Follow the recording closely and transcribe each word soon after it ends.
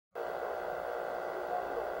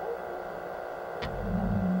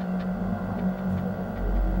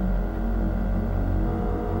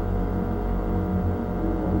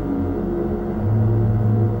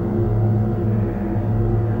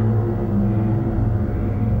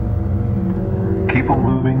on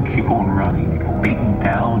moving, keep on running. Beaten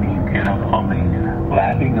down, you get up humming.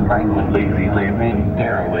 Laughing and like with lazy living.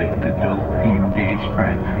 Derelict, the dope, engaged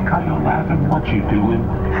friend. Cause you laughing, what you doing?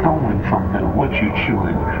 Stolen something, what you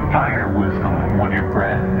chewing? Fire wisdom, what your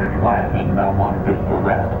breath? Laughing, I want this to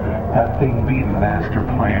rest. That thing be the master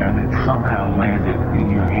plan that somehow landed in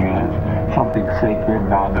your hands. Something sacred,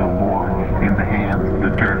 not no more. In the hands of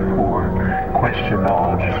the dirt poor. Question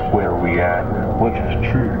all, just where we at? What's the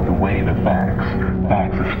truth, the way, the facts?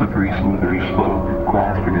 Facts are slippery, slithery, slow.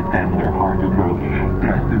 Grasping at them, they're hard to grow.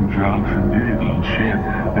 Death and drugs and nudity and shit.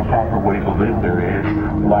 The proper way to live there is.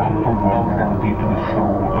 Laugh from wells down deep in the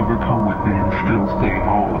soul. Overcome within, still stay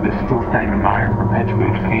whole. This still stagnant iron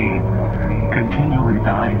perpetuates pain. Continually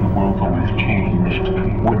dying, the world's always changed.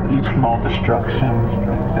 With each small destruction,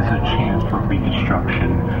 is a chance for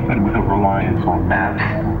reconstruction. And with a reliance on maps,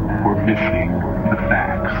 we're missing the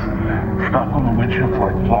facts. Stuck on the windshields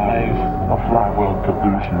like flies, a fly world to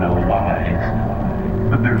lose no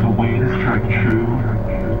lies. But there's a way to strike true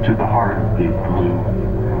to the heart of Big Blue.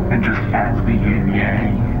 And just as the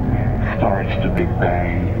yin-yang starts to Big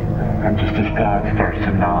Bang, and just as God starts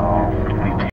to nod off,